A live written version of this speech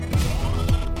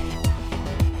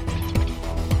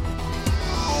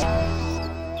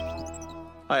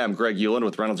Hi, I'm Greg Euland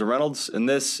with Reynolds & Reynolds, and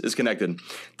this is Connected.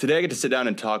 Today I get to sit down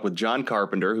and talk with John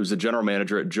Carpenter, who's the general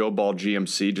manager at Joe Ball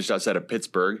GMC just outside of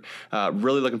Pittsburgh.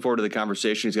 Really looking forward to the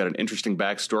conversation. He's got an interesting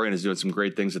backstory and is doing some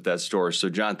great things at that store. So,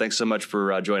 John, thanks so much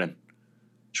for joining.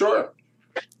 Sure.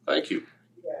 Thank you.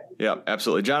 Yeah,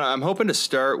 absolutely. John, I'm hoping to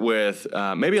start with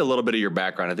maybe a little bit of your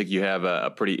background. I think you have a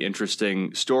pretty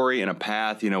interesting story and a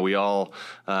path. You know, we all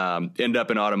end up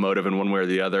in automotive in one way or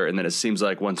the other, and then it seems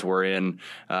like once we're in,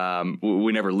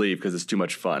 we never leave because it's too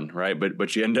much fun, right?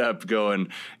 But you end up going,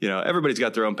 you know, everybody's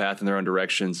got their own path and their own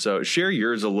direction. So share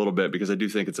yours a little bit because I do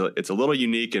think it's a little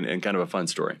unique and kind of a fun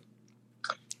story.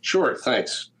 Sure.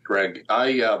 Thanks, Greg.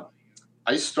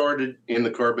 I started in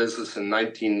the car business in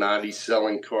 1990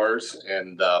 selling cars,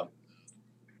 and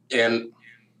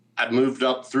I moved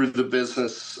up through the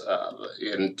business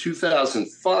in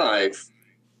 2005.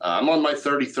 I'm on my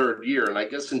 33rd year, and I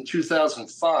guess in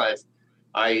 2005,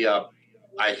 I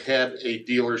had a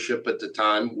dealership at the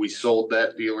time. We sold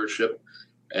that dealership,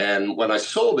 and when I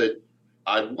sold it,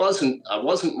 I wasn't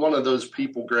one of those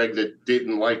people, Greg, that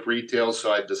didn't like retail,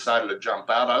 so I decided to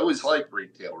jump out. I always liked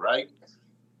retail, right?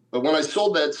 But when I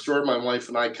sold that store, my wife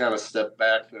and I kind of stepped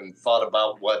back and thought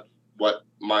about what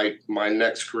my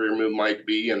next career move might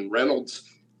be. And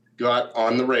Reynolds got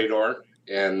on the radar,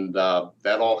 and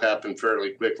that all happened fairly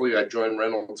quickly. I joined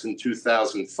Reynolds in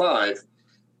 2005,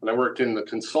 and I worked in the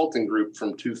consulting group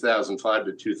from 2005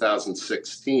 to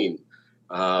 2016.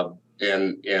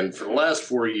 And for the last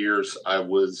 4 years, I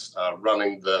was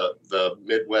running the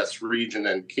Midwest region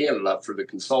and Canada for the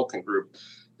consulting group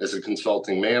as a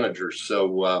consulting manager.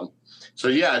 So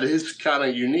yeah, it is kind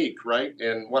of unique, right?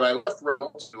 And when I left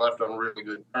Reynolds, I left on really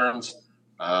good terms.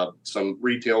 Some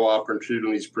retail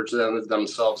opportunities presented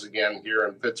themselves again here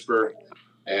in Pittsburgh,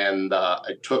 and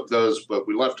I took those, but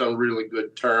we left on really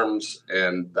good terms.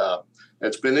 And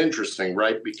it's been interesting,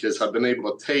 right? Because I've been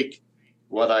able to take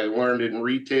what I learned in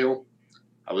retail.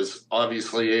 I was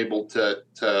obviously able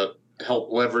to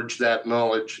help leverage that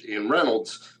knowledge in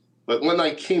Reynolds. But when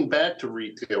I came back to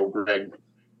retail, Greg,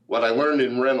 what I learned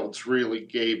in Reynolds really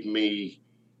gave me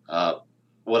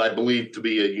what I believe to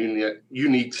be a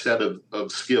unique set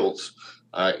of skills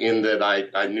in that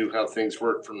I knew how things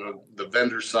work from the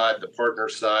vendor side, the partner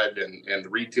side, and the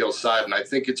retail side. And I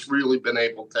think it's really been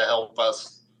able to help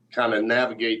us kind of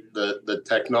navigate the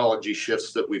technology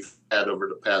shifts that we've had over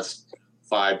the past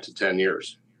 5 to 10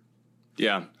 years.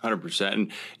 Yeah, 100%.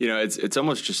 And, you know, it's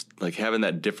almost just like having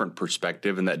that different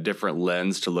perspective and that different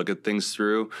lens to look at things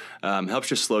through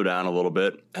helps you slow down a little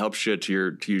bit, helps you,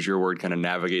 to use your word, kind of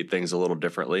navigate things a little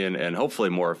differently and hopefully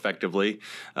more effectively.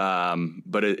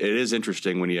 But it is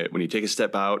interesting when you take a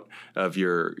step out of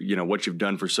what you've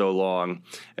done for so long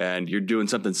and you're doing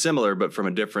something similar, but from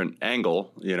a different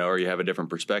angle, or you have a different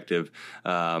perspective.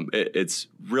 It's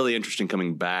really interesting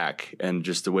coming back, and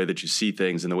just the way that you see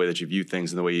things and the way that you view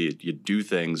things and the way you do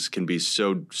things can be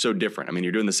so different. I mean,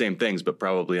 you're doing the same things, but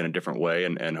probably in a different way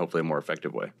and hopefully a more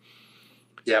effective way.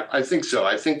 Yeah, I think so.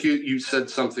 I think you said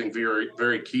something very,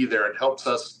 very key there. It helps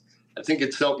us. I think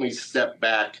it's helped me step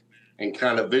back and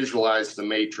kind of visualize the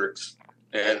matrix,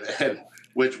 and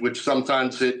which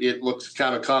sometimes it looks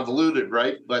kind of convoluted,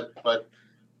 right? But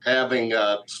having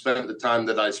spent the time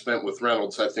that I spent with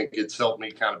Reynolds, I think it's helped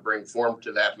me kind of bring form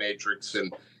to that matrix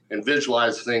and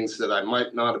visualize things that I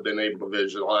might not have been able to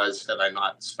visualize had I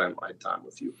not spent my time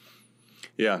with you.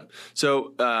 Yeah.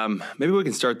 So maybe we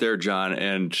can start there, John.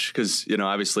 And because,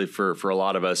 obviously for a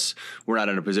lot of us, we're not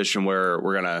in a position where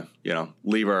we're going to,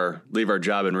 leave our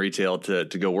job in retail to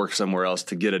go work somewhere else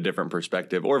to get a different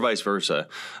perspective, or vice versa.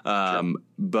 Sure.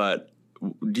 But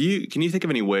can you think of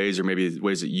any ways, or maybe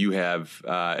ways that you have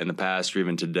in the past or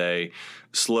even today,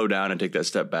 slow down and take that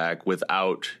step back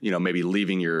without, maybe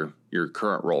leaving your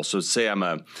current role? So say I'm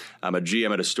a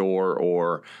GM at a store,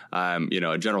 or I'm,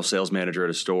 a general sales manager at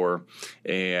a store,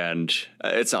 and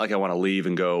it's not like I want to leave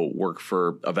and go work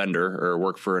for a vendor or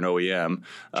work for an OEM.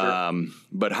 Sure.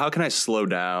 But how can I slow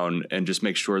down and just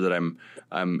make sure that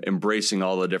I'm embracing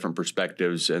all the different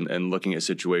perspectives and looking at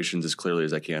situations as clearly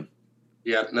as I can?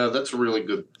 Yeah, no, that's a really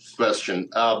good question.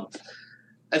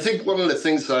 I think one of the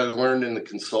things that I learned in the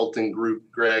consulting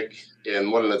group, Greg,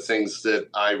 and one of the things that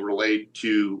I relayed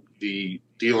to the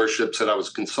dealerships that I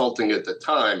was consulting at the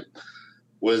time,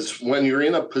 was when you're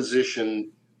in a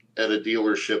position at a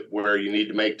dealership where you need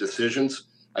to make decisions,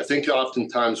 I think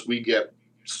oftentimes we get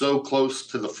so close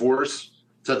to the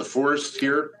forest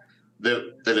here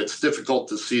that it's difficult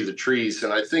to see the trees.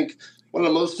 And I think one of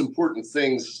the most important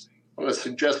things, one of the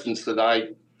suggestions that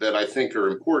I think are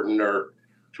important, are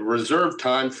to reserve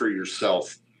time for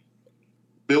yourself.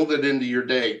 Build it into your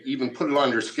day. Even put it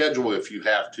on your schedule if you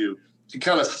have to, to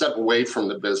kind of step away from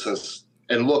the business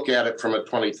and look at it from a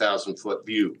 20,000-foot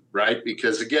view, right?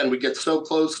 Because again, we get so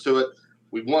close to it.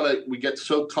 We get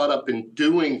so caught up in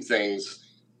doing things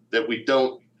that we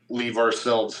don't leave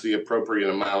ourselves the appropriate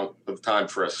amount of time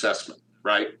for assessment,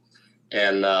 right?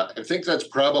 And I think that's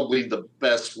probably the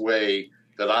best way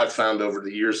that I've found over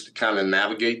the years to kind of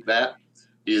navigate that,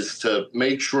 is to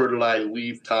make sure that I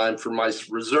leave time for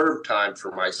reserve time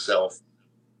for myself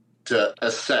to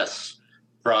assess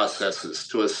processes,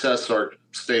 to assess our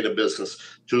state of business,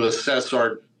 to assess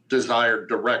our desired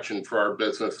direction for our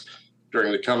business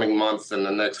during the coming month and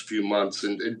the next few months.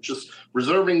 And just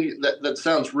reserving that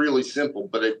sounds really simple,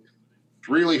 but it's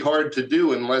really hard to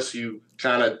do unless you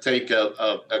kind of take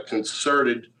a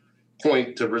concerted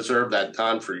point to reserve that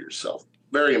time for yourself.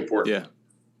 Very important.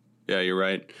 Yeah, you're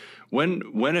right.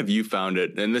 When have you found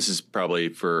it, and this is probably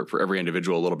for every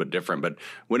individual a little bit different, but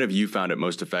when have you found it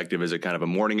most effective? Is it kind of a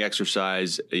morning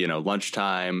exercise,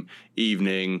 lunchtime,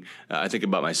 evening? I think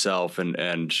about myself and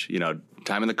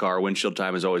time in the car, windshield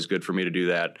time is always good for me to do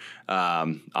that.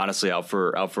 Honestly, out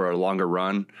for a longer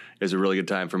run is a really good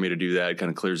time for me to do that. It kind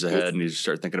of clears the head and you just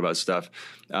start thinking about stuff.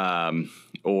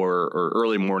 Or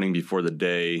early morning before the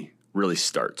day really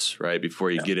starts, right? Before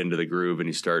you get into the groove and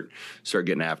you start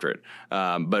getting after it.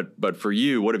 But for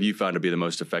you, what have you found to be the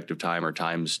most effective time or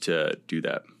times to do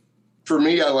that? For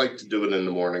me, I like to do it in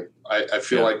the morning. I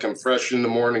feel like I'm fresh in the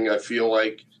morning. I feel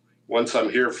like once I'm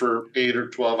here for 8 or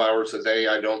 12 hours a day,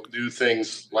 I don't do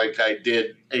things like I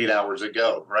did 8 hours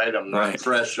ago, right? I'm not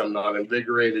fresh. I'm not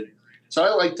invigorated. So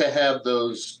I like to have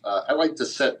those, I like to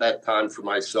set that time for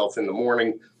myself in the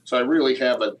morning. So I really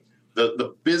have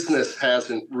the business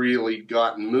hasn't really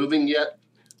gotten moving yet.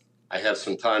 I have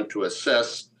some time to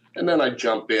assess, and then I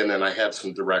jump in and I have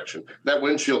some direction. That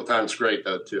windshield time's great,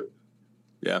 though, too.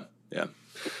 Yeah.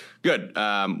 Good.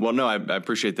 Well, no, I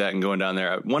appreciate that and going down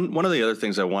there. One of the other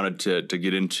things I wanted to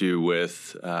get into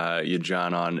with you,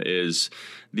 John, on is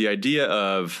the idea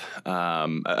of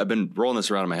I've been rolling this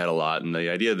around in my head a lot, and the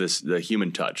idea of the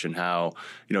human touch and how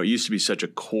it used to be such a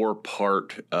core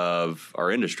part of our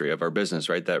industry, of our business,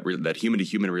 right? That human to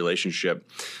human relationship,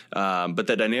 but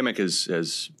that dynamic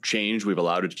has changed. We've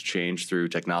allowed it to change through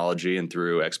technology and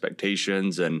through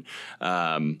expectations and.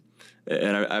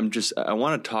 I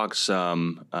want to talk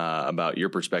some about your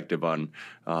perspective on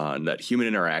that human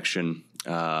interaction,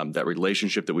 that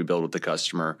relationship that we build with the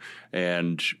customer,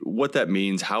 and what that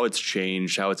means, how it's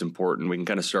changed, how it's important. We can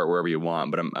kind of start wherever you want,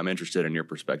 but I'm interested in your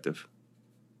perspective.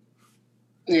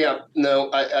 Yeah,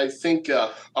 no, I think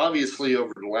obviously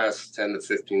over the last 10 to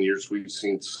 15 years, we've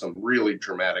seen some really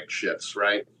dramatic shifts,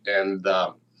 right? And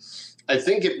I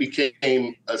think it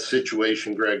became a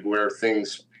situation, Greg, where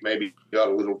things maybe got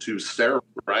a little too sterile,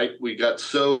 right? We got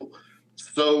so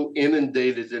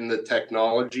inundated in the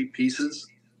technology pieces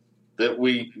that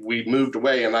we moved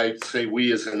away. And I say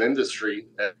we as an industry,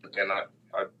 and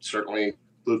I certainly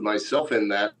include myself in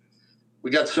that,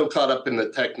 we got so caught up in the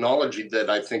technology that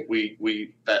I think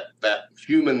that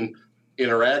human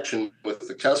interaction with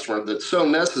the customer that's so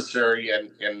necessary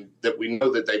and that we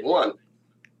know that they want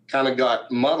kind of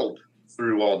got muddled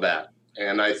through all that.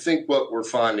 And I think what we're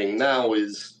finding now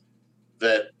is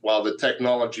that while the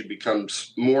technology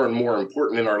becomes more and more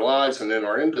important in our lives and in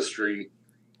our industry,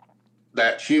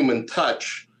 that human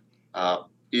touch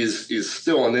is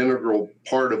still an integral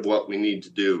part of what we need to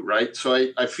do, right? So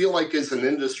I feel like as an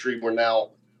industry, we're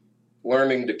now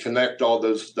learning to connect all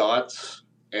those dots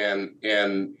and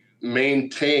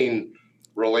maintain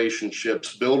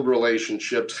relationships, build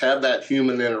relationships, have that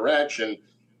human interaction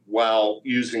while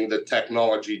using the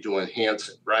technology to enhance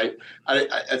it, right?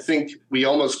 I think we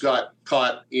almost got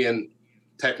caught in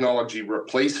technology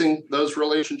replacing those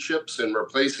relationships and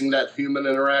replacing that human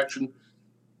interaction,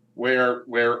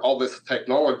 where all this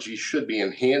technology should be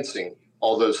enhancing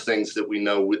all those things that we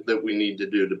know that we need to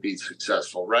do to be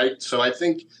successful, right? So I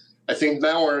think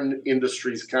now our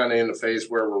industry is kind of in a phase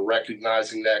where we're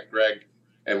recognizing that, Greg,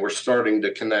 and we're starting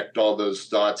to connect all those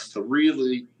dots to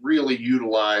really, really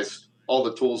utilize all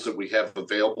the tools that we have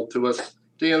available to us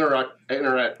to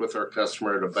interact with our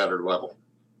customer at a better level.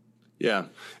 Yeah.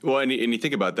 Well, and you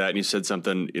think about that, and you said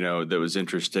something, that was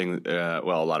interesting.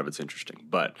 Well, a lot of it's interesting,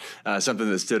 but something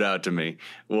that stood out to me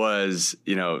was,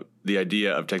 the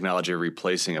idea of technology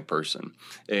replacing a person.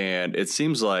 And it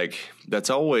seems like that's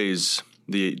always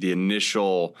the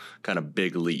initial kind of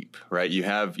big leap, right? You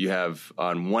have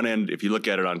on one end, if you look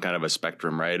at it on kind of a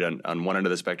spectrum, right? On one end of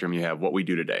the spectrum, you have what we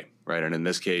do today, right? And in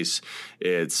this case,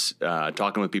 it's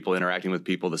talking with people, interacting with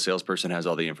people. The salesperson has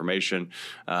all the information,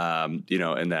 and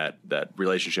that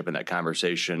relationship and that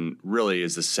conversation really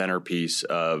is the centerpiece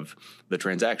of the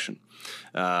transaction.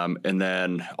 And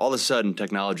then all of a sudden,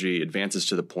 technology advances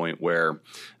to the point where,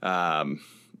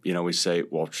 we say,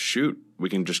 well, shoot, we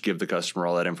can just give the customer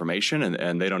all that information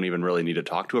and they don't even really need to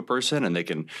talk to a person, and they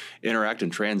can interact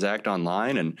and transact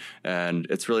online, and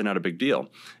it's really not a big deal.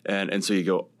 And so you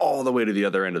go all the way to the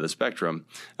other end of the spectrum.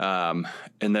 And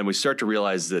then we start to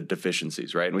realize the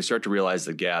deficiencies, right? And we start to realize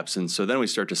the gaps. And so then we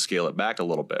start to scale it back a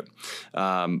little bit.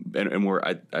 I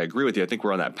agree with you. I think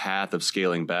we're on that path of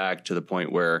scaling back to the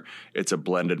point where it's a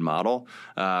blended model.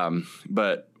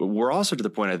 But we're also to the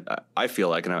point, I feel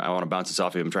like, and I want to bounce this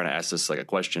off of you. I'm trying to ask this like a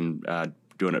question,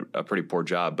 doing a pretty poor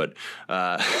job, but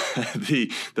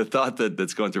the thought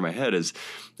that's going through my head is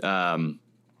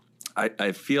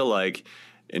I feel like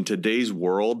in today's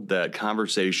world, that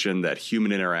conversation, that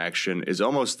human interaction is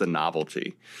almost the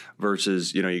novelty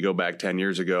versus, you go back 10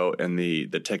 years ago and the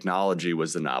technology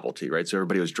was the novelty, right? So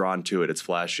everybody was drawn to it. It's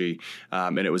flashy.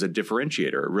 And it was a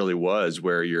differentiator. It really was,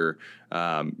 where you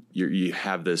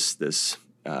have this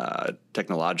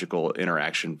technological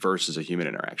interaction versus a human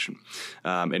interaction.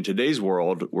 In today's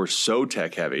world, we're so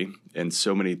tech heavy in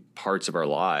so many parts of our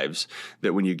lives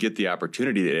that when you get the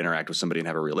opportunity to interact with somebody and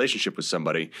have a relationship with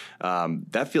somebody,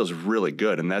 that feels really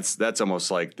good. And that's almost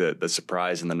like the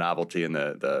surprise and the novelty and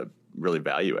the really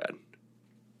value add.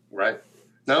 Right.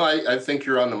 No, I think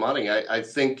you're on the money. I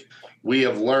think we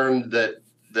have learned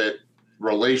that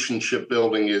relationship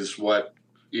building is what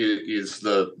is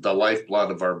the lifeblood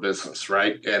of our business,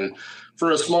 right? And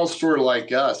for a small store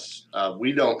like us,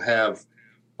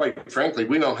 quite frankly,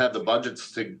 we don't have the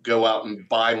budgets to go out and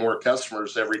buy more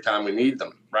customers every time we need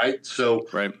them, right? So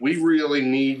we really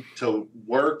need to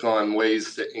work on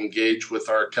ways to engage with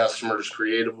our customers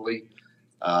creatively.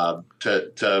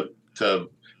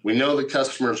 We know the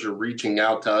customers are reaching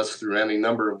out to us through any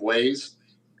number of ways.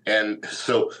 And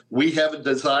so we have a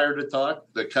desire to talk,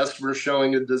 the customer's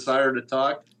showing a desire to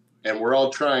talk, and we're all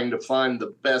trying to find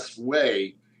the best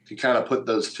way to kind of put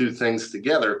those two things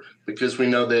together, because we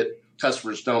know that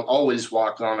customers don't always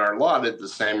walk on our lot at the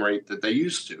same rate that they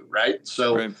used to, right?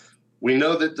 So we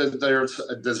know that there's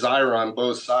a desire on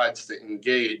both sides to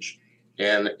engage.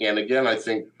 And again, I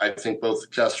think both the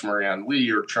customer and we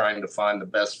are trying to find the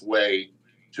best way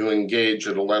to engage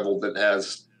at a level that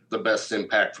has the best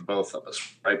impact for both of us,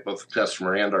 right? Both the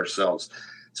customer and ourselves.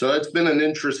 So it's been an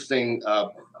interesting,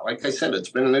 like I said, it's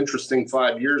been an interesting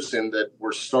 5 years in that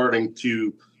we're starting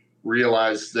to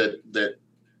realize that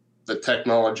the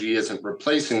technology isn't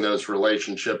replacing those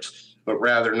relationships, but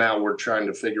rather now we're trying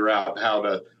to figure out how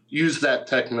to use that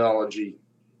technology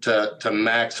to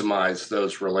maximize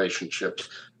those relationships,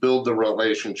 build the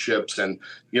relationships, and,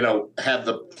 have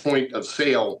the point of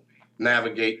sale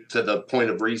navigate to the point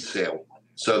of resale.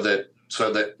 So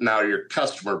that now you're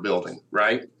customer building,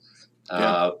 right?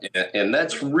 Yeah. And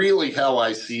that's really how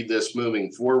I see this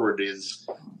moving forward. Is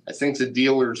I think the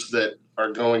dealers that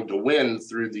are going to win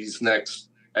through these next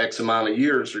X amount of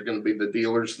years are going to be the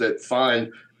dealers that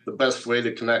find the best way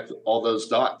to connect all those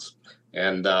dots.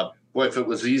 And boy, if it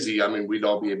was easy, we'd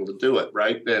all be able to do it,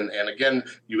 right? And again,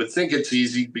 you would think it's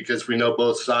easy because we know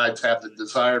both sides have the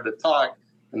desire to talk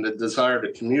and the desire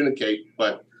to communicate,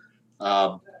 but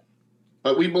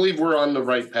we believe we're on the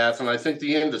right path, and I think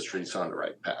the industry's on the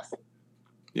right path.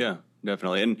 Yeah,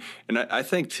 definitely. And I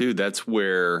think, too, that's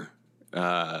where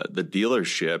the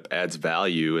dealership adds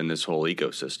value in this whole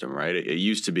ecosystem, right? It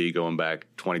used to be, going back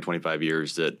 20, 25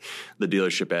 years, that the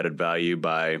dealership added value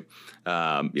by,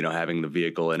 having the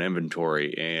vehicle in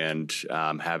inventory and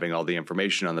having all the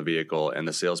information on the vehicle, and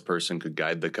the salesperson could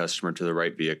guide the customer to the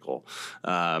right vehicle.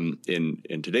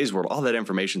 In today's world, all that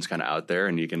information is kind of out there,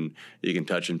 and you can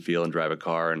touch and feel and drive a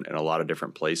car in a lot of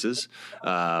different places.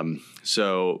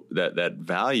 So that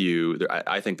value,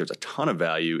 I think there's a ton of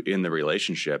value in the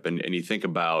relationship, and you think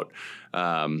about,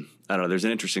 I don't know, there's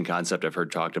an interesting concept I've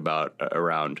heard talked about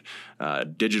around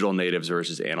digital natives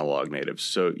versus analog natives.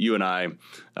 So you and I,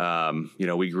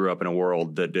 we grew up in a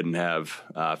world that didn't have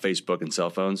Facebook and cell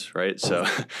phones, right?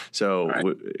 So right.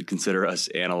 We consider us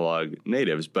analog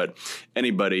natives, but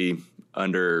anybody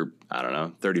under,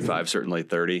 35, certainly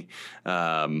 30,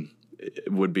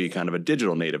 would be kind of a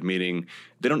digital native, meaning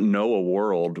they don't know a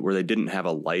world where they didn't have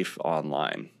a life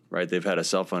online. Right, they've had a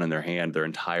cell phone in their hand their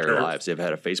entire lives. They've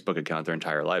had a Facebook account their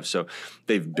entire lives. So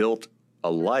they've built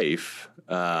a life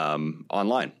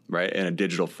online, right, in a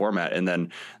digital format, and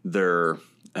then their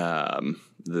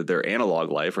their analog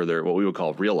life or their what we would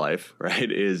call real life,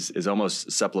 right, is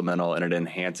almost supplemental, and it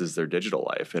enhances their digital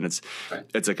life. And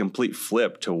it's a complete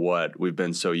flip to what we've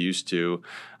been so used to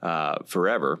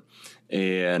forever.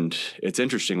 And it's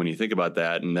interesting when you think about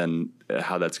that, and then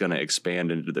how that's going to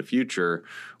expand into the future,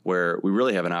 where we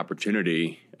really have an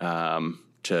opportunity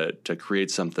to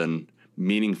create something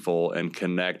meaningful and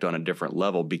connect on a different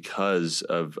level because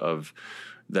of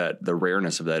that, the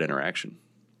rareness of that interaction.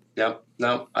 Yeah,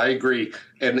 no, I agree.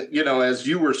 And, as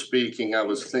you were speaking, I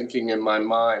was thinking in my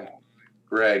mind,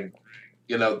 Greg,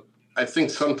 I think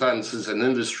sometimes as an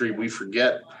industry, we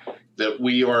forget that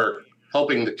we are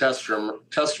helping the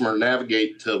customer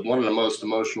navigate to one of the most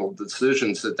emotional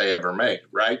decisions that they ever make,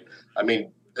 right? I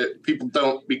mean, people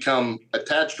don't become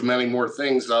attached to many more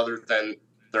things other than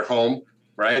their home,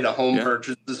 right? A home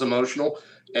purchase is emotional,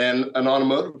 and an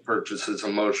automotive purchase is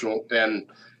emotional. And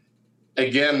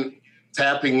again,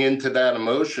 tapping into that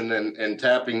emotion and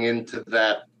tapping into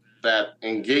that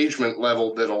engagement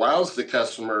level that allows the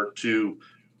customer to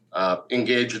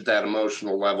engage at that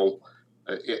emotional level,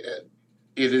 it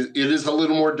is a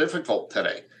little more difficult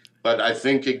today. But I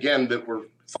think, again, that we're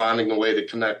finding a way to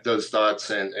connect those dots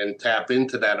and tap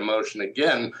into that emotion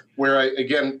again, where,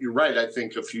 you're right. I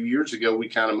think a few years ago, we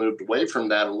kind of moved away from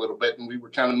that a little bit, and we were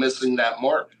kind of missing that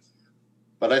mark.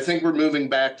 But I think we're moving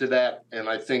back to that, and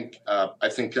I think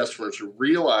customers are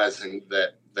realizing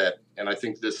that, and I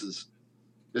think this is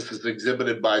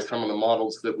exhibited by some of the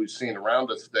models that we've seen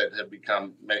around us that have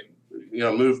become,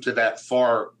 moved to that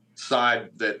far side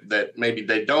that maybe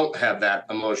they don't have that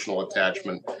emotional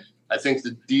attachment. I think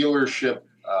the dealership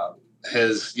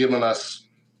has given us.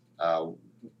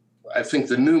 I think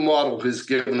the new model has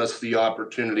given us the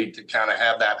opportunity to kind of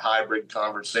have that hybrid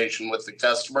conversation with the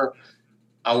customer.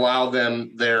 Allow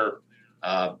them their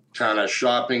kind of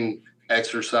shopping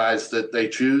exercise that they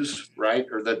choose, right,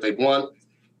 or that they want,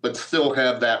 but still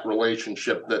have that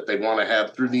relationship that they want to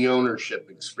have through the ownership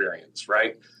experience,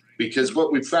 right? Because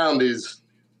what we found is,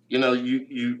 you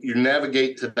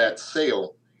navigate to that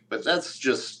sale, but that's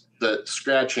just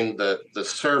scratching the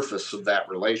surface of that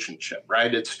relationship,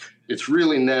 right? It's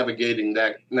really navigating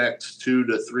that next 2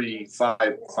 to 3,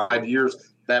 5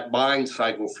 years, that buying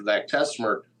cycle for that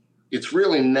customer. It's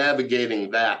really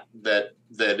navigating that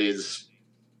is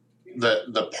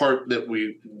the part that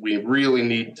we really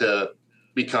need to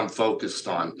become focused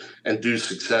on and do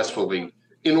successfully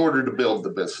in order to build the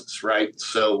business, right?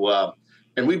 So,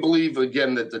 and we believe,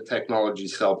 again, that the technology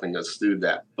is helping us do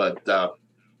that. But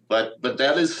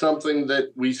that is something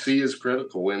that we see as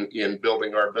critical in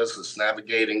building our business,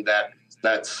 navigating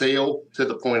that sale to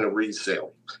the point of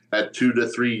resale, that 2 to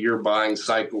 3 year buying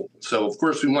cycle. So, of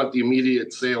course, we want the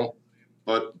immediate sale.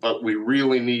 But we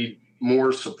really need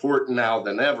more support now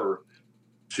than ever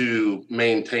to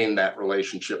maintain that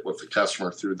relationship with the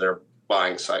customer through their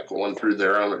buying cycle and through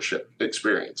their ownership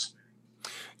experience.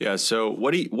 Yeah. So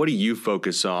what do you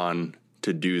focus on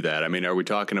to do that? I mean, are we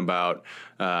talking about,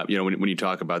 when you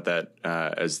talk about that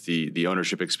as the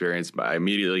ownership experience, I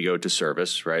immediately go to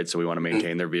service, right? So we want to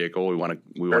maintain their vehicle. We want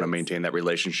to maintain that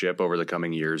relationship over the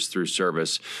coming years through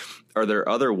service. Are there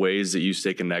other ways that you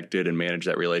stay connected and manage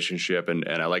that relationship? And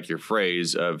I like your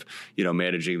phrase of,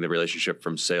 managing the relationship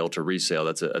from sale to resale.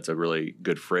 That's a really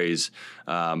good phrase.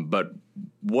 But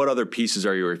what other pieces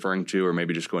are you referring to, or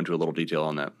maybe just go into a little detail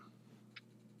on that?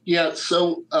 Yeah.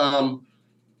 So,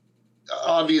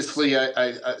 obviously,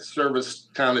 I service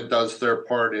kind of does their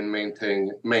part in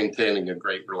maintaining a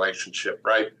great relationship,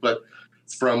 right? But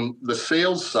from the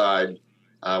sales side,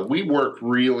 we work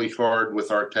really hard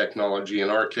with our technology. In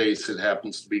our case, it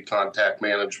happens to be contact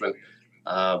management,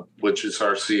 which is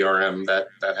our CRM.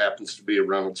 That happens to be a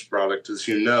Reynolds product, as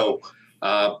you know.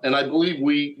 And I believe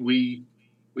we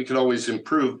could always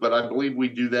improve, but I believe we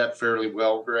do that fairly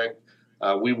well, Greg.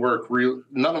 We work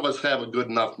none of us have a good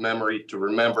enough memory to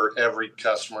remember every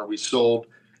customer we sold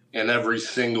and every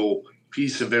single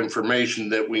piece of information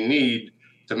that we need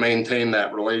to maintain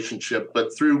that relationship.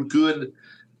 But through good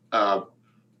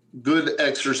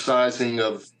exercising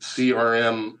of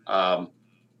CRM,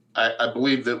 I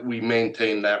believe that we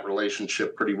maintain that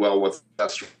relationship pretty well with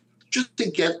customers, just to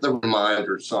get the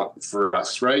reminders for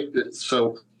us, right?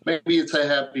 So maybe it's a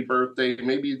happy birthday.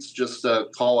 Maybe it's just a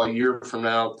call a year from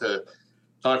now to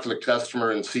talk to the customer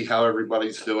and see how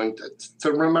everybody's doing,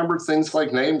 to remember things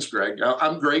like names, Greg.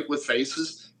 I'm great with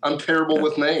faces. I'm terrible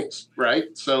with names, right?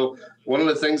 So one of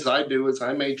the things I do is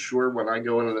I make sure when I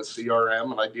go into the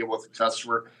CRM and I deal with a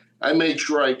customer, I make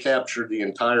sure I capture the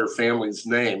entire family's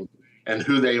name and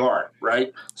who they are,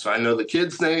 right? So I know the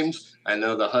kids' names. I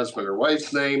know the husband or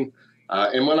wife's name.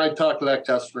 And when I talk to that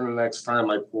customer the next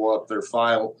time, I pull up their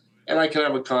file and I can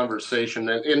have a conversation.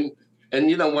 And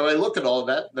you know, when I look at all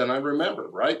that, then I remember,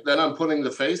 right? Then I'm putting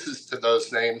the faces to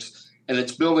those names, and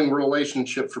it's building a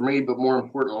relationship for me, but more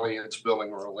importantly, it's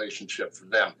building a relationship for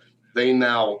them. They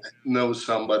now know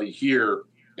somebody here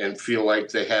and feel like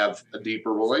they have a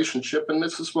deeper relationship, and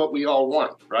this is what we all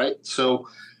want, right? So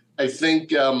I think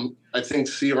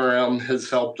CRM has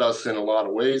helped us in a lot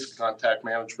of ways. Contact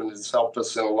management has helped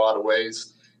us in a lot of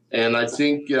ways, and I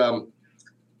think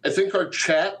our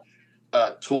chat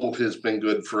tool has been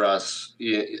good for us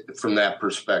from that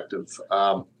perspective.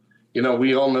 You know,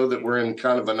 we all know that we're in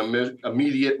kind of an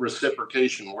immediate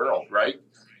reciprocation world, right?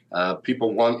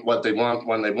 People want what they want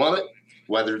when they want it,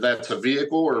 whether that's a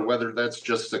vehicle or whether that's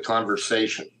just a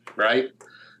conversation, right?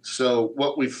 So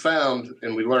what we found,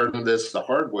 and we learned this the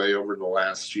hard way over the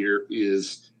last year,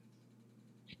 is,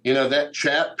 you know, that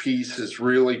chat piece is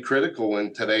really critical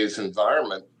in today's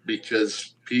environment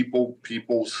because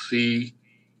people see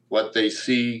what they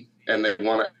see and they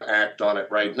want to act on it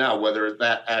right now, whether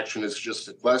that action is just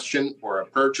a question or a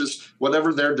purchase,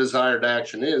 whatever their desired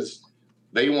action is,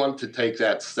 they want to take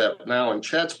that step now. And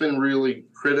chat's been really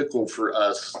critical for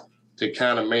us to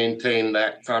kind of maintain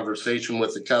that conversation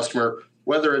with the customer,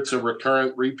 whether it's a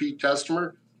recurrent repeat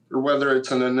customer or whether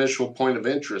it's an initial point of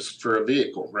interest for a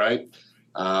vehicle, right?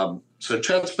 So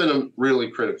chat's been a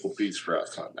really critical piece for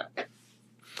us on that.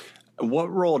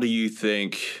 What role do you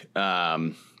think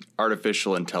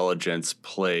artificial intelligence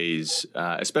plays,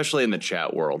 especially in the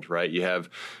chat world, right? You have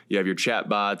your chat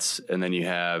bots, and then you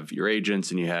have your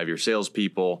agents, and you have your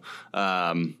salespeople.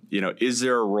 You know, is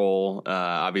there a role?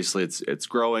 Obviously, it's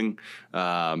growing.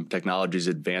 Technology is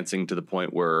advancing to the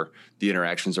point where the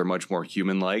interactions are much more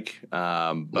human-like.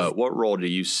 But what role do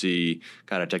you see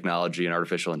kind of technology and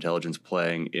artificial intelligence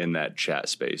playing in that chat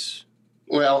space?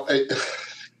 Well,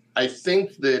 I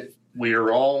think that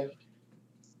we're all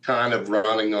kind of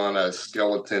running on a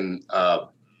skeleton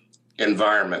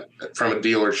environment from a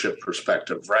dealership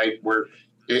perspective, right?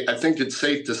 I think it's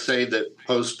safe to say that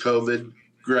post-COVID,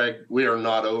 Greg, we are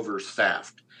not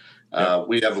overstaffed.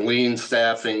 We have lean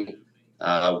staffing.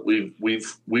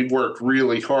 We've worked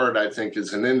really hard, I think,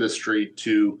 as an industry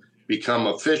to become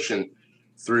efficient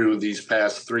through these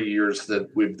past 3 years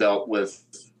that we've dealt with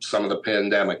some of the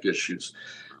pandemic issues.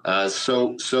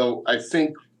 So I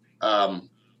think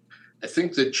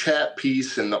the chat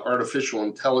piece and the artificial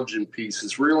intelligence piece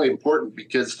is really important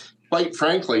because, quite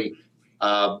frankly,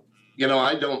 you know,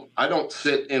 I don't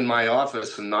sit in my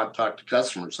office and not talk to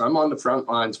customers. I'm on the front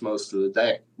lines most of the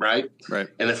day, right? Right.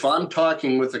 And if I'm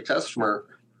talking with a customer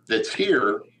that's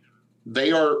here,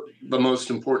 they are the most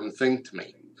important thing to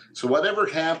me. So whatever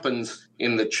happens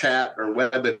in the chat or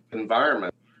web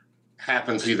environment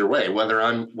happens either way, whether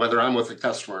I'm with a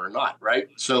customer or not, right?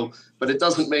 So, but it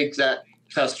doesn't make that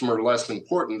customer less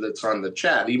important that's on the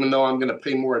chat. Even though I'm going to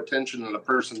pay more attention to the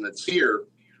person that's here,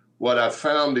 what I've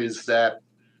found is that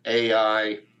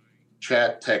AI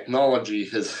chat technology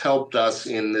has helped us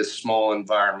in this small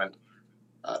environment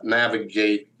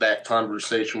navigate that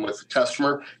conversation with the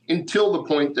customer until the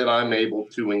point that I'm able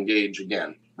to engage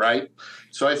again, right?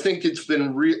 So I think it's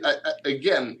been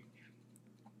again,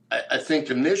 I think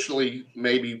initially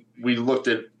maybe we looked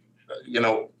at, you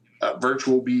know,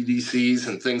 virtual BDCs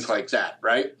and things like that,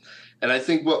 right? And I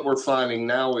think what we're finding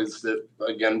now is that,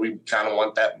 again, we kind of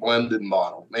want that blended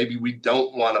model. Maybe we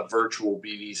don't want a virtual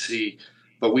BDC,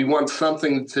 but we want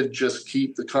something to just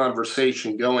keep the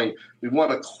conversation going. We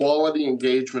want a quality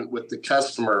engagement with the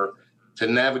customer to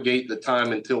navigate the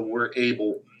time until we're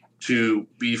able to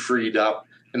be freed up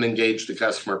and engage the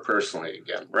customer personally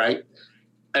again, right?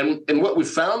 And what we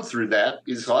found through that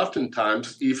is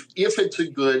oftentimes if it's a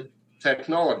good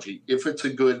technology, if it's a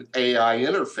good AI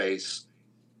interface,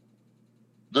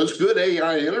 those good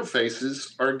AI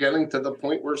interfaces are getting to the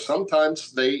point where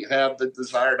sometimes they have the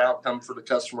desired outcome for the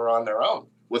customer on their own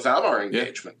without our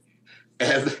engagement.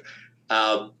 Yeah.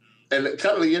 And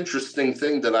kind of the interesting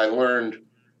thing that I learned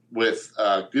with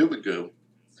Gubagoo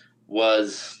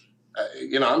was,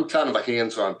 you know, I'm kind of a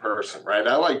hands-on person, right?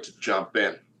 I like to jump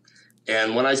in.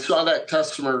 And when I saw that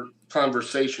customer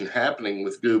conversation happening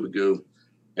with Gubagoo,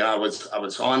 you know, I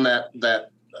was on that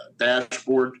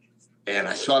dashboard, and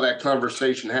I saw that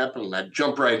conversation happen, and I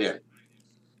jumped right in.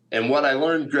 And what I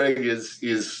learned, Greg,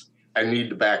 is I need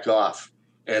to back off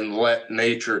and let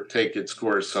nature take its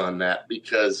course on that,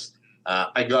 because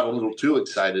I got a little too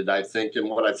excited, I think. And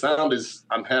what I found is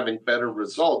I'm having better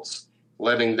results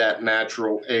letting that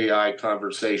natural AI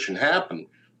conversation happen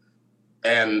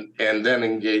and then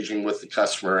engaging with the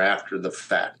customer after the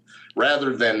fact,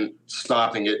 rather than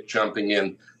stopping it, jumping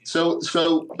in. So,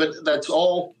 but that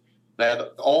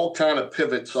all kind of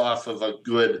pivots off of a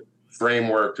good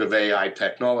framework of AI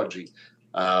technology.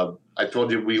 I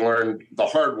told you we learned the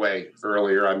hard way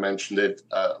earlier. I mentioned it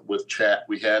with chat.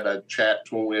 We had a chat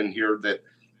tool in here that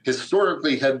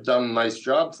historically had done a nice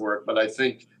job for it, but I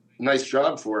think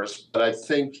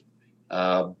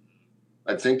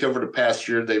I think over the past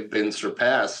year they've been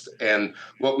surpassed. And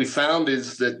what we found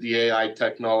is that the AI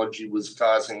technology was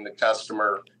causing the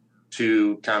customer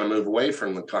to kind of move away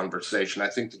from the conversation. I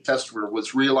think the customer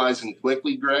was realizing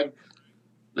quickly, Greg,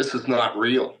 this is not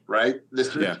real, right?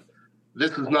 This is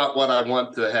not what I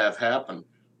want to have happen.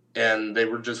 And they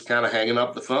were just kind of hanging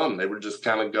up the phone. They were just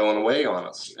kind of going away on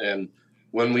us. And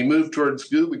when we moved towards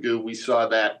Gubagoo, we saw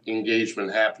that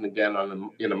engagement happen again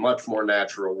in a much more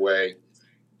natural way.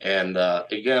 And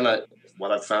again,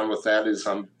 what I found with that is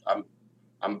I'm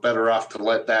better off to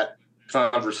let that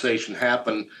conversation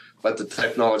happen, let the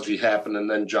technology happen, and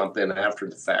then jump in after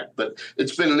the fact. But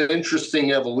it's been an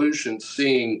interesting evolution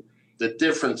seeing the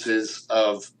differences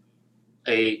of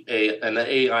an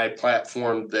AI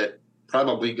platform that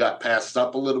probably got passed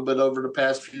up a little bit over the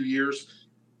past few years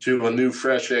to a new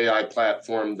fresh AI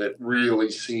platform that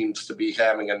really seems to be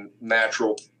having a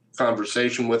natural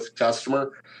conversation with the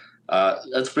customer.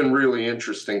 That's been really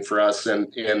interesting for us.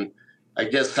 And I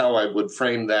guess how I would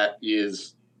frame that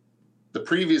is the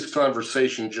previous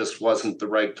conversation just wasn't the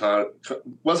right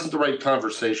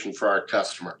conversation for our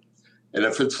customer. And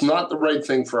if it's not the right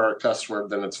thing for our customer,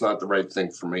 then it's not the right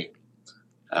thing for me.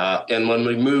 And when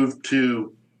we move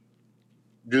to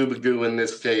Gubagoo in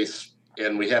this case,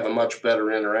 and we have a much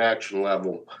better interaction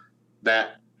level,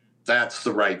 that's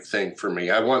the right thing for me.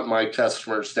 I want my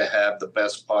customers to have the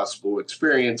best possible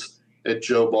experience at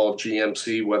Joe Ball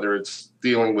GMC, whether it's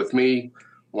dealing with me,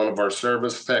 one of our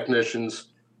service technicians,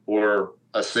 or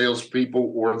a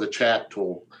salespeople, or the chat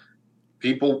tool.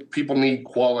 People need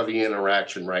quality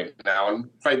interaction right now, and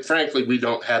quite frankly, we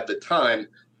don't have the time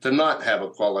to not have a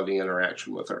quality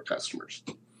interaction with our customers.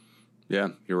 Yeah,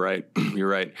 you're right. You're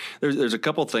right. There's a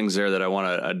couple things there that I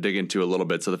want to dig into a little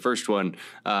bit. So the first one,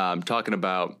 talking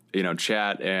about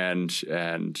chat and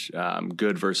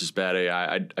good versus bad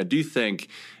AI. I do think,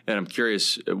 and I'm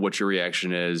curious what your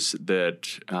reaction is, that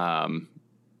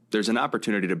there's an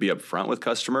opportunity to be upfront with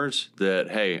customers that,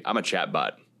 hey, I'm a chat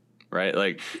bot, right?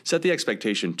 Like set the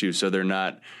expectation too, so they're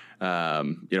not.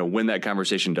 When that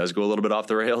conversation does go a little bit off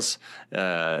the rails,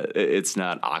 it's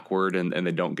not awkward and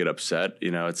they don't get upset.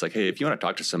 It's like, hey, if you want to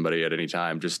talk to somebody at any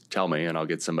time, just tell me and I'll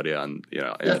get somebody on, in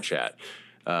the chat.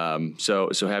 So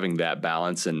having that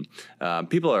balance, and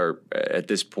people are at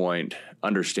this point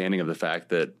understanding of the fact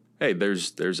that, hey,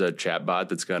 there's a chat bot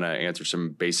that's going to answer some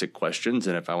basic questions.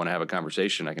 And if I want to have a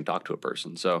conversation, I can talk to a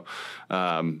person. So,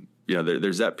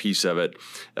 there's that piece of it.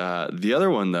 The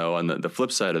other one, though, on the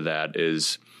flip side of that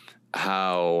is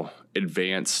how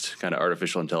advanced kind of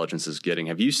artificial intelligence is getting.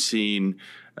 Have you seen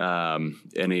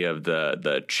any of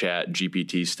the Chat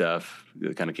GPT stuff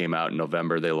that kind of came out in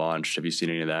November? They launched. Have you seen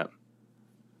any of that?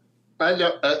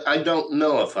 I don't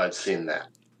know if I've seen that.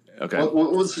 Okay.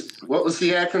 What was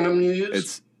the acronym you used?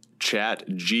 It's Chat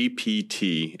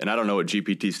GPT, and I don't know what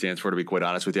GPT stands for, to be quite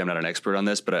honest with you. I'm not an expert on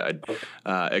this, but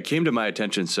it came to my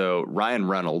attention. So Ryan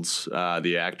Reynolds,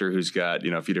 the actor who's got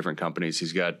a few different companies,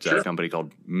 he's got a company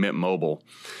called Mint Mobile,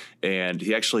 and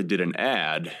he actually did an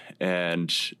ad,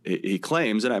 and he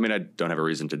claims, and I mean I don't have a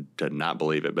reason to not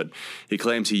believe it, but he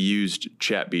claims he used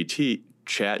Chat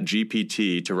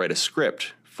GPT to write a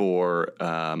script for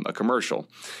a commercial,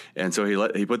 and so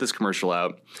he put this commercial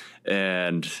out.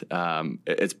 And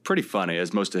it's pretty funny,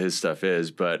 as most of his stuff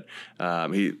is, but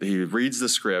he reads the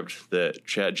script that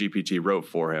ChatGPT wrote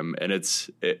for him, and it's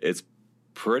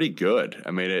pretty good. I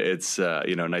mean, it's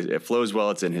nice. It flows well.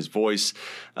 It's in his voice,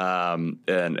 and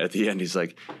at the end, he's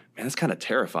like, "Man, that's kind of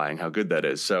terrifying how good that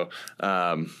is." So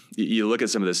you look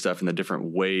at some of this stuff and the different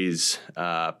ways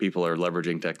people are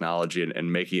leveraging technology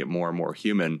and making it more and more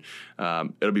human.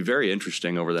 It'll be very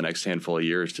interesting over the next handful of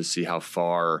years to see how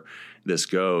far this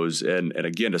goes. And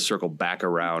again, to circle back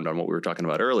around on what we were talking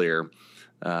about earlier,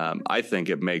 I think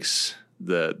it makes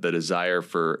the desire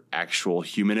for actual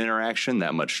human interaction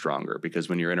that much stronger, because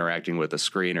when you're interacting with a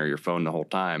screen or your phone the whole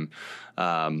time,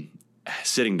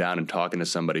 sitting down and talking to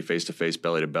somebody face to face,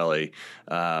 belly to belly,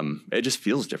 it just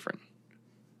feels different.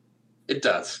 It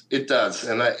does.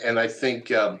 And I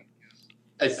think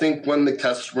when the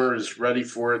customer is ready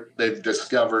for it, they've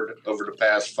discovered over the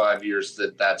past 5 years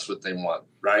that that's what they want,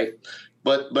 right?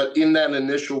 But in that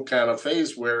initial kind of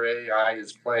phase where AI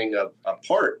is playing a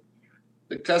part,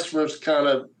 the customers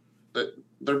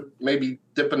they're maybe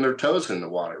dipping their toes in the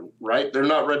water, right? They're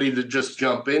not ready to just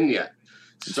jump in yet.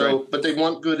 But they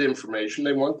want good information.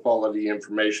 They want quality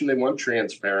information. They want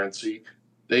transparency.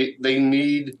 They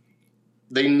need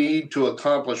they need to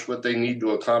accomplish what they need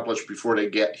to accomplish before they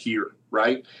get here,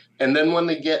 right? And then when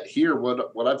they get here,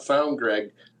 what I've found,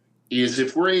 Greg, is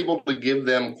if we're able to give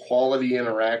them quality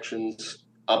interactions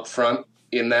up front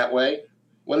in that way,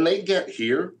 when they get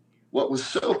here, what was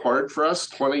so hard for us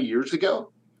 20 years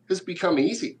ago has become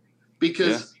easy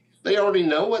because they already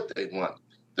know what they want.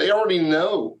 They already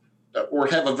know or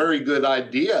have a very good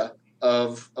idea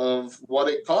of what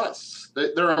it costs.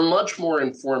 They're a much more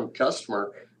informed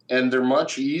customer, and they're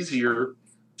much easier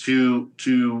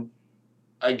to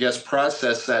I guess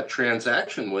process that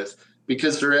transaction with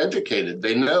because they're educated.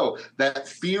 They know that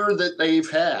fear that they've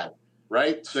had,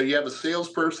 right? So you have a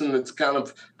salesperson that's kind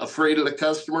of afraid of the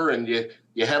customer, and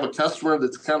you have a customer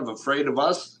that's kind of afraid of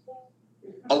us.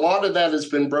 A lot of that has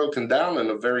been broken down in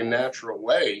a very natural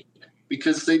way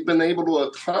because they've been able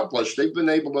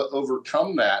to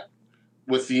overcome that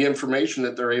with the information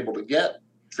that they're able to get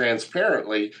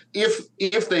transparently.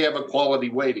 If they have a quality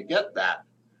way to get that,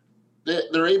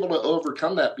 they're able to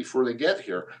overcome that before they get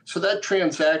here. So that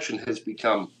transaction has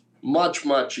become much,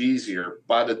 much easier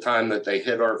by the time that they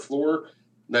hit our floor.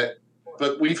 But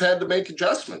we've had to make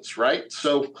adjustments, right?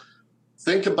 So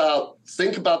think about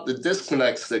the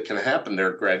disconnects that can happen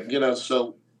there, Greg.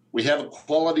 So we have a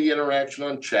quality interaction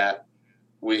on chat.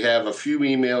 We have a few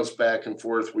emails back and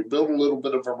forth. We build a little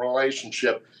bit of a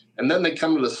relationship, and then they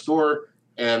come to the store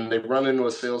and they run into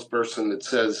a salesperson that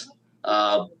says,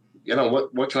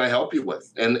 what can I help you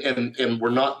with? And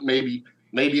we're not maybe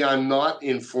I'm not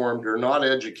informed or not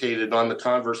educated on the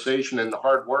conversation and the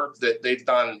hard work that they've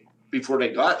done before they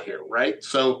got here, right?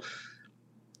 So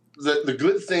the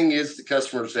good thing is the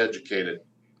customer's educated.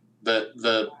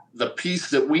 The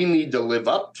piece that we need to live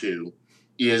up to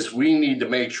is we need to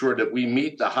make sure that we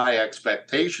meet the high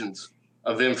expectations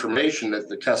of information that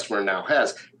the customer now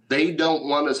has. They don't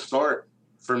want to start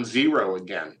from zero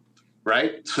again,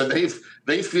 right? So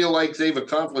they feel like they've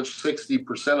accomplished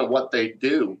 60% of what they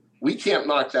do. We can't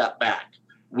knock that back.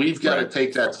 We've got to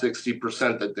take that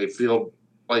 60% that they feel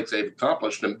like they've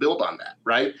accomplished and build on that,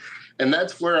 right? And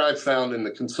that's where I found in the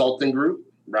consulting group,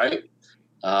 right?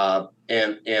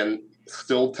 And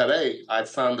still today, I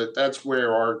found that that's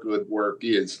where our good work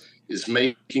is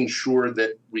making sure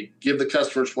that we give the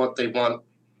customers what they want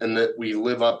and that we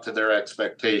live up to their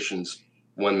expectations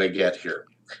when they get here.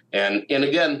 And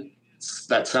again,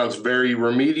 that sounds very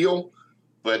remedial,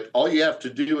 but all you have to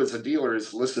do as a dealer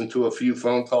is listen to a few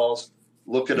phone calls,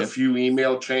 look at a few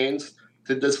email chains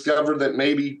to discover that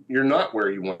maybe you're not where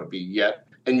you want to be yet,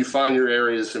 and you find your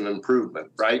areas of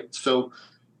improvement, right? So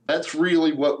that's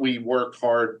really what we work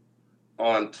hard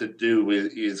on to do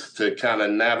is to kind of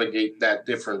navigate that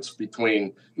difference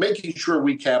between making sure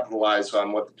we capitalize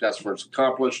on what the customer's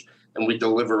accomplished and we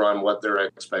deliver on what their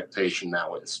expectation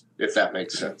now is, if that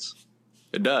makes sense.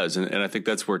 It does. And I think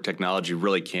that's where technology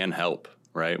really can help,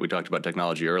 right? We talked about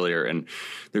technology earlier, and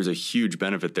there's a huge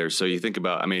benefit there. So you think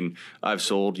about, I've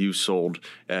sold, you've sold,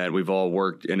 and we've all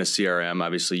worked in a CRM.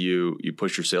 Obviously, you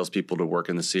push your salespeople to work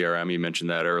in the CRM. You mentioned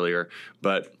that earlier.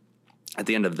 But at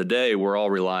the end of the day, we're all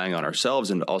relying on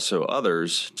ourselves and also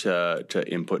others to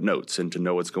input notes and to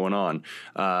know what's going on.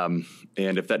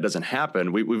 And if that doesn't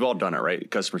happen, we've all done it, right? The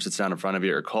customer sits down in front of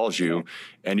you or calls you,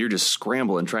 and you're just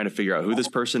scrambling trying to figure out who this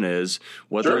person is,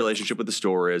 what the relationship with the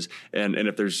store is, and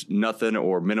if there's nothing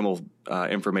or minimal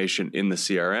information in the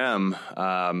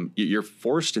CRM, you're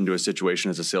forced into a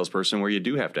situation as a salesperson where you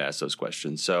do have to ask those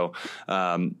questions. So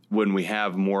when we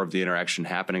have more of the interaction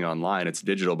happening online, it's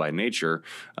digital by nature,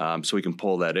 so we can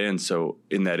pull that in. So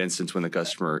in that instance, when the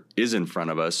customer is in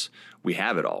front of us, we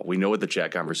have it all. We know what the chat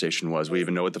conversation was. We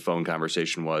even know what the phone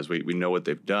conversation was. We know what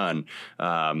they've done.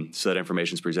 So that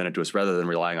information is presented to us rather than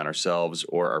relying on ourselves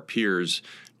or our peers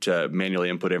to manually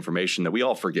input information that we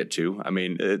all forget to.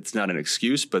 It's not an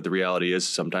excuse, but the reality is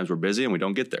sometimes we're busy and we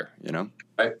don't get there,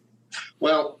 Right.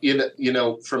 Well,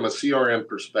 from a CRM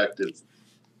perspective,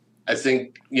 I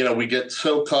think, we get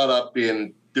so caught up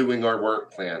in doing our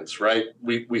work plans, right?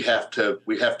 We have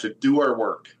to do our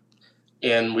work,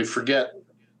 and we forget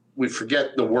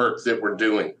the work that we're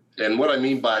doing. And what I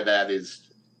mean by that is,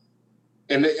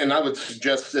 and I would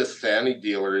suggest this to any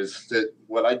dealer, is that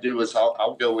what I do is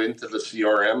I'll go into the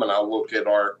CRM and I'll look at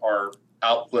our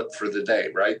output for the day,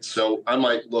 right? So I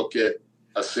might look at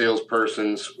a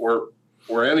salesperson's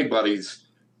or anybody's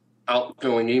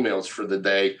outgoing emails for the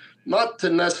day, not to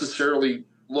necessarily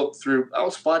look through,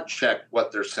 I'll spot check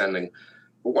what they're sending.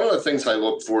 But one of the things I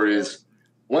look for is,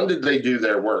 when did they do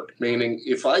their work? Meaning,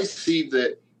 if I see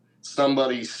that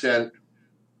somebody sent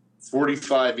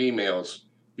 45 emails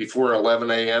before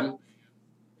 11 a.m.,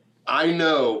 I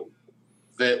know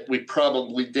that we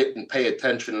probably didn't pay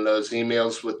attention to those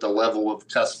emails with the level of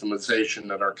customization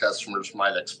that our customers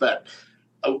might expect.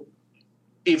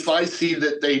 If I see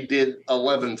that they did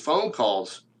 11 phone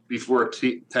calls before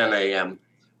 10 a.m.,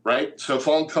 right? So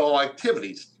phone call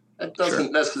activities, that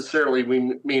doesn't necessarily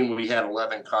mean we had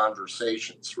 11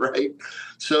 conversations, right?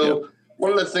 So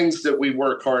one of the things that we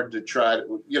work hard to try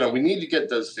to, we need to get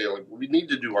those daily. We need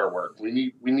to do our work.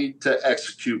 We need to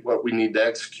execute what we need to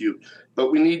execute, but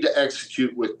we need to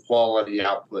execute with quality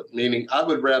output, meaning I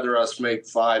would rather us make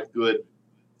 5 good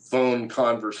phone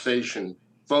conversation,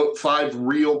 5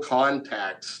 real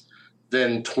contacts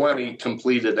than 20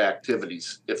 completed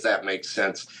activities, if that makes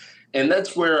sense. And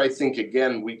that's where I think,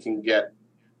 again, we can get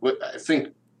what I think,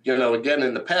 again,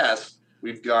 in the past,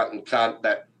 we've gotten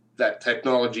that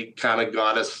technology kind of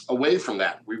got us away from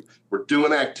that. We're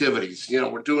doing activities,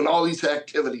 we're doing all these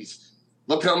activities.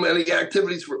 Look how many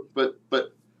activities but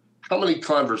how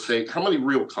many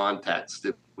real contacts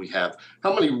did we have?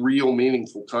 How many real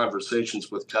meaningful conversations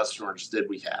with customers did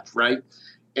we have, right?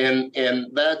 And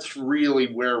that's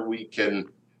really where we can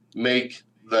make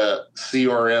the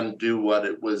CRM do what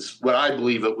I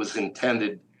believe it was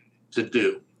intended to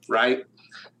do, right?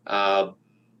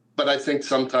 But I think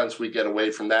sometimes we get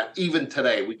away from that. Even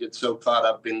today, we get so caught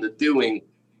up in the doing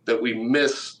that we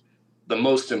miss the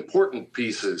most important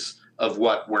pieces of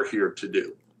what we're here to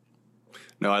do.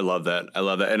 No, I love that.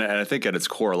 And I think at its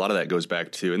core, a lot of that goes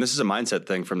back to, and this is a mindset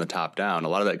thing from the top down, a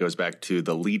lot of that goes back to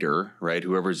the leader, right?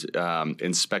 Whoever's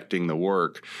inspecting the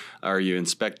work. Are you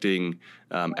inspecting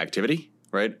activity,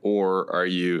 right? Or are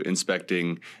you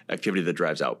inspecting activity that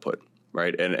drives output,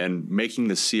 right? And making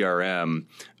the CRM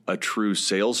a true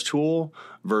sales tool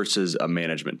versus a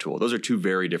management tool. Those are two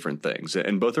very different things,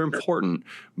 and both are important,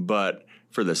 but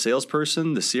for the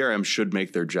salesperson, the CRM should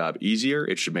make their job easier.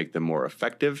 It should make them more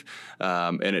effective,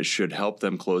 and it should help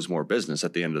them close more business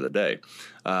at the end of the day.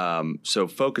 So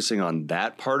focusing on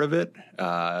that part of it,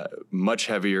 much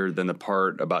heavier than the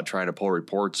part about trying to pull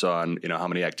reports on, how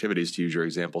many activities, to use your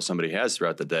example, somebody has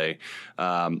throughout the day.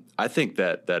 I think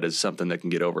that is something that can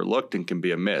get overlooked and can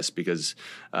be a miss because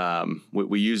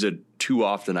we use it too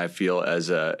often, I feel, as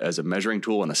a measuring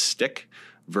tool and a stick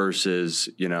versus,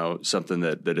 something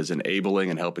that is enabling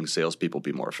and helping salespeople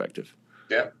be more effective.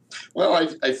 Yeah. Well,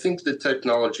 I think the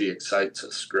technology excites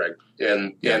us, Greg.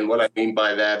 And what I mean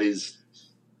by that is,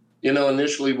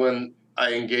 initially when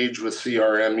I engaged with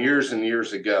CRM years and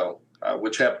years ago,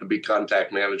 which happened to be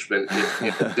contact management in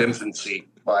its infancy,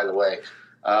 by the way.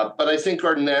 But I think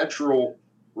our natural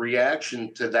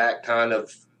reaction to that kind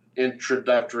of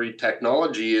introductory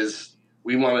technology is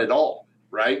we want it all,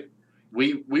 right?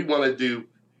 We want to do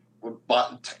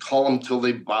to call them till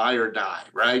they buy or die,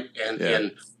 right?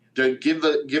 And to give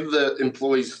the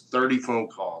employees 30 phone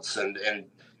calls and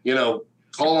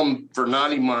call them for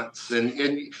 90 months.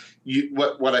 And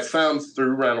what I found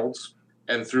through Reynolds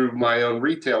and through my own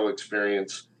retail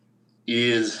experience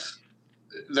is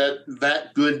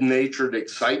that good-natured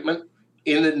excitement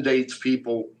inundates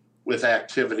people with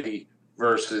activity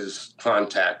versus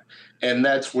contact. And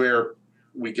that's where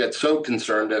we get so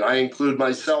concerned, and I include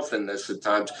myself in this at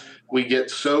times, we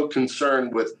get so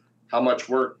concerned with how much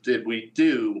work did we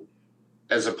do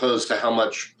as opposed to how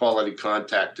much quality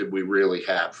contact did we really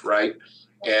have, right?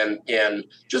 And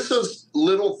just those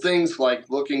little things like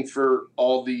looking for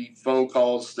all the phone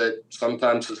calls that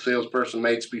sometimes the salesperson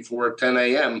makes before 10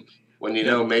 a.m. when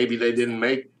maybe they didn't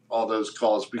make all those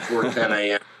calls before 10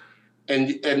 a.m.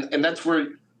 And that's where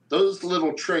those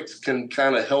little tricks can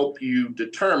kind of help you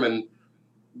determine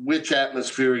which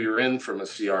atmosphere you're in from a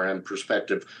CRM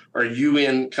perspective. Are you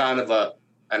in kind of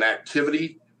an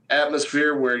activity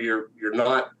atmosphere where you're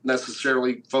not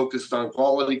necessarily focused on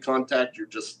quality contact? You're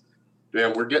just,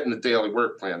 we're getting the daily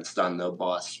work plans done though,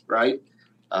 boss, right?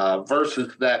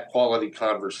 Versus that quality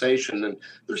conversation. And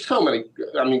there's so many,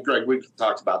 Greg, we could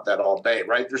talk about that all day,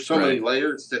 right? There's so many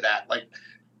layers to that. Like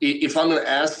if I'm going to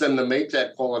ask them to make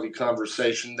that quality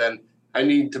conversation, then I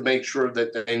need to make sure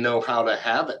that they know how to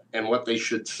have it and what they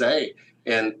should say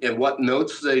and what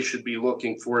notes they should be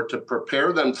looking for to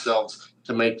prepare themselves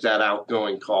to make that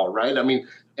outgoing call, right?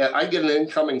 I get an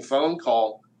incoming phone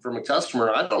call from a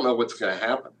customer. I don't know what's going to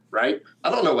happen, right?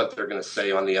 I don't know what they're going to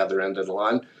say on the other end of the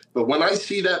line. But when I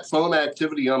see that phone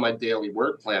activity on my daily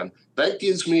work plan, that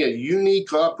gives me a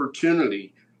unique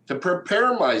opportunity to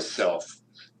prepare myself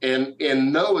and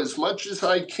know as much as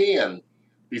I can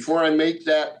before I make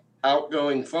that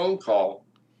outgoing phone call,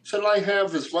 so that I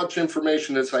have as much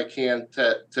information as I can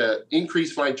to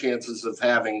increase my chances of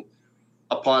having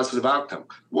a positive outcome,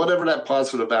 whatever that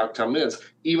positive outcome is,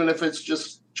 even if it's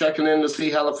just checking in to see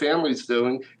how the family's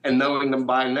doing and knowing them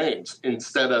by names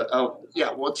instead of, oh, yeah,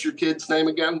 what's your kid's name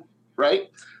again? Right?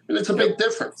 And it's a big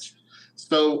difference.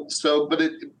 But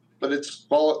it's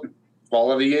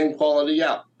quality in, quality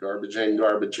out, garbage in,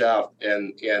 garbage out.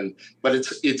 But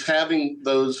it's having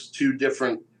those two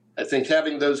different, I think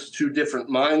having those two different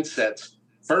mindsets,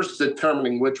 first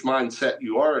determining which mindset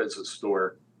you are as a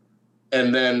store,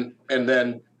 and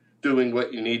then doing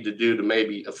what you need to do to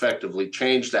maybe effectively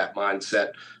change that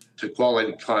mindset to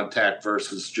quality contact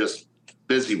versus just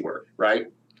busy work, right?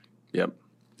 Yep.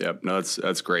 No,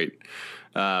 that's great.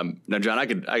 Now, John, I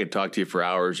could talk to you for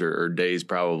hours or days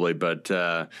probably, but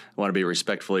I want to be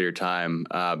respectful of your time.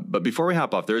 But before we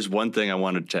hop off, there's one thing I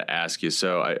wanted to ask you.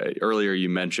 So earlier you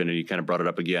mentioned, and you kind of brought it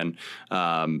up again,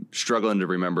 struggling to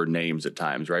remember names at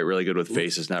times, right? Really good with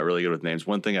faces, not really good with names.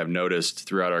 One thing I've noticed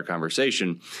throughout our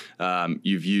conversation,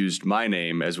 you've used my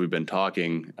name as we've been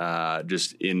talking,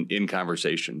 just in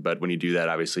conversation. But when you do that,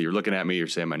 obviously you're looking at me, you're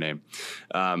saying my name.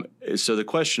 So the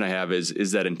question I have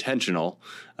is that intentional?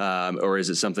 Or is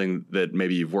it something that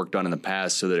maybe you've worked on in the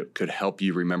past so that it could help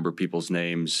you remember people's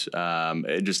names?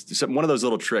 Just one of those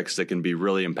little tricks that can be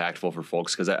really impactful for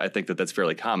folks, because I think that's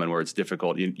fairly common where it's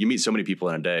difficult. You meet so many people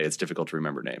in a day, it's difficult to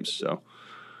remember names. So,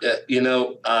 it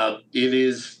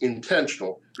is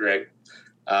intentional, Greg.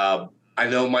 I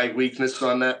know my weakness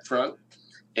on that front,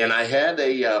 and I had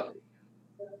I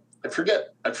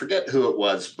forget who it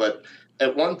was, but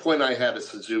at one point I had a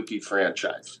Suzuki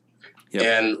franchise.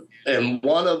 Yep. And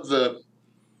one of the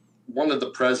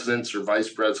presidents or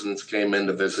vice presidents came in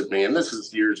to visit me, and this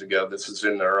is years ago. This is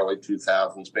in the early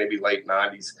 2000s, maybe late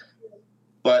 90s.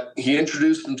 But he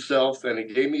introduced himself, and he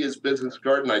gave me his business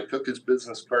card, and I took his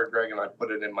business card, Greg, and I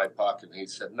put it in my pocket. And he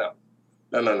said, no.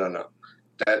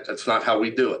 That's not how we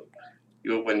do it.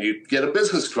 When you get a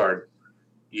business card,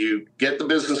 you get the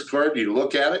business card, you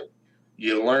look at it,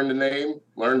 you learn the name,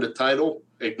 learn the title,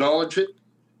 acknowledge it,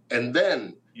 and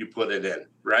then you put it in,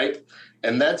 right?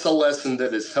 And that's a lesson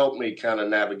that has helped me kind of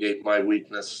navigate my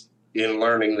weakness in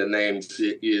learning the names.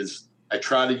 Is I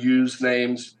try to use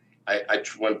names.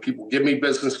 When people give me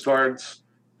business cards,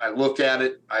 I look at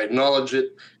it, I acknowledge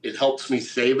it. It helps me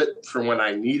save it for when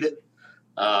I need it,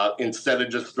 instead of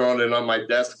just throwing it on my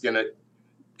desk and it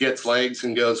gets legs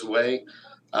and goes away.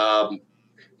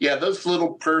 Those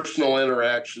little personal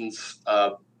interactions.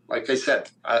 Like I said,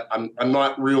 I'm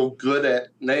not real good at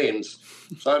names,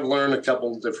 so I've learned a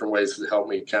couple of different ways to help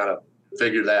me kind of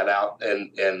figure that out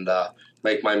and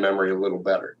make my memory a little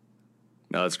better.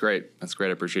 No, that's great. That's great.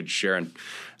 I appreciate you sharing.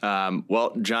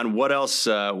 Well, John, what else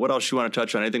you want to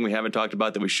touch on? Anything we haven't talked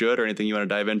about that we should, or anything you want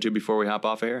to dive into before we hop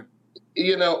off air?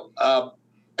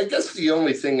 I guess the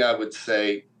only thing I would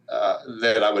say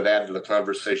that I would add to the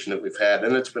conversation that we've had,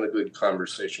 and it's been a good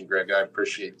conversation, Greg. I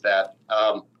appreciate that.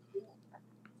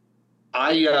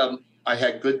 I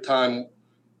had good time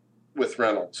with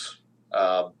Reynolds.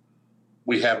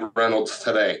 We have Reynolds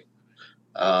today.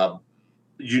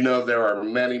 There are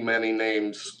many, many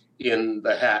names in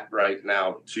the hat right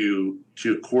now to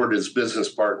court as business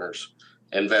partners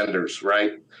and vendors,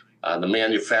 right? The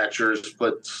manufacturers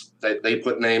put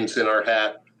names in our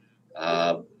hat.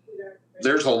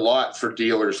 There's a lot for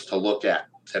dealers to look at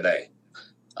today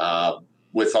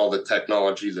with all the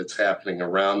technology that's happening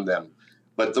around them.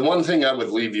 But the one thing I would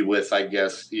leave you with, I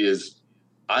guess, is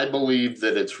I believe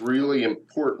that it's really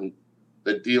important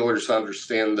that dealers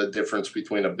understand the difference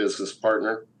between a business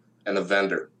partner and a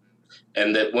vendor.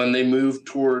 And that when they move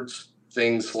towards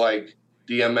things like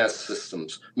DMS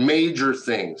systems, major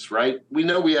things, right? We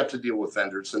know we have to deal with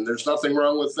vendors, and there's nothing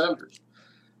wrong with vendors.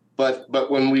 But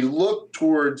when we look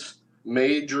towards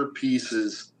major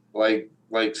pieces like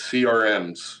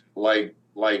CRMs, like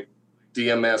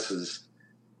DMSs,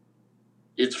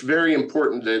 it's very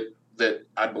important that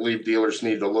I believe dealers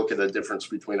need to look at the difference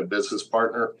between a business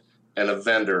partner and a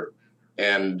vendor.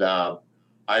 And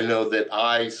I know that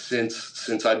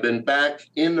since I've been back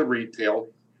in the retail,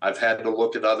 I've had to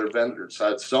look at other vendors.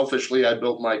 Selfishly, I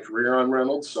built my career on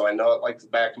Reynolds, so I know it like the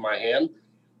back of my hand.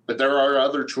 But there are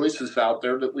other choices out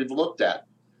there that we've looked at.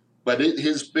 But it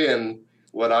has been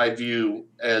what I view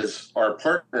as our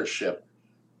partnership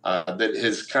that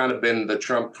has kind of been the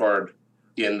trump card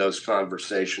in those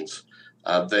conversations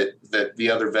that the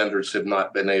other vendors have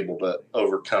not been able to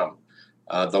overcome.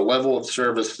 The level of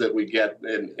service that we get,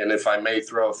 and if I may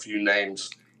throw a few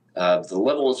names, the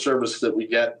level of service that we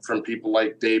get from people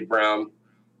like Dave Brown,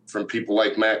 from people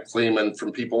like Matt Kleeman,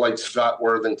 from people like Scott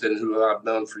Worthington, who I've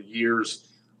known for years,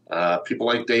 people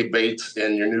like Dave Bates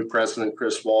and your new president,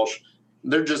 Chris Walsh,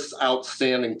 they're just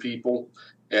outstanding people.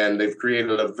 and they've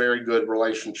created a very good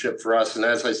relationship for us. And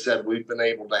as I said, we've been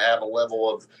able to have a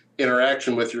level of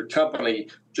interaction with your company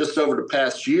just over the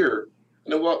past year,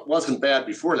 and it wasn't bad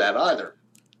before that either.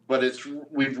 But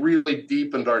we've really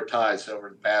deepened our ties over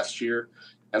the past year,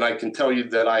 and I can tell you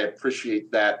that I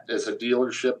appreciate that as a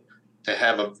dealership to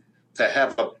have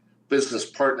a business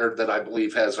partner that I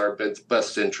believe has our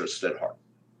best interest at heart.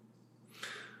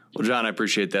 Well, John, I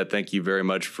appreciate that. Thank you very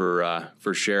much for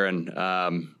sharing.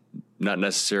 Not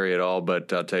necessary at all,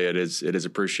 but I'll tell you, it is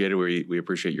appreciated. We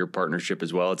appreciate your partnership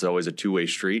as well. It's always a two-way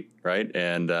street, right?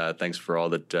 And thanks for all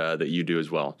that you do as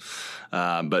well.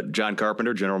 But John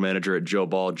Carpenter, General Manager at Joe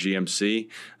Ball GMC,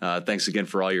 thanks again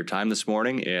for all your time this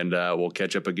morning, and we'll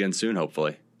catch up again soon,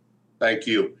 hopefully. Thank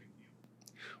you.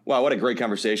 Wow, what a great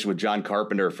conversation with John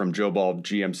Carpenter from Joe Ball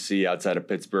GMC outside of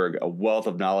Pittsburgh. A wealth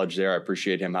of knowledge there. I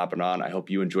appreciate him hopping on. I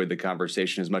hope you enjoyed the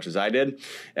conversation as much as I did.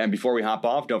 And before we hop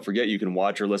off, don't forget you can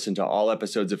watch or listen to all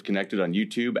episodes of Connected on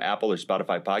YouTube, Apple, or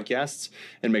Spotify podcasts.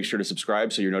 And make sure to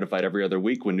subscribe so you're notified every other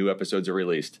week when new episodes are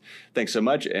released. Thanks so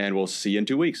much, and we'll see you in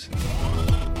 2 weeks.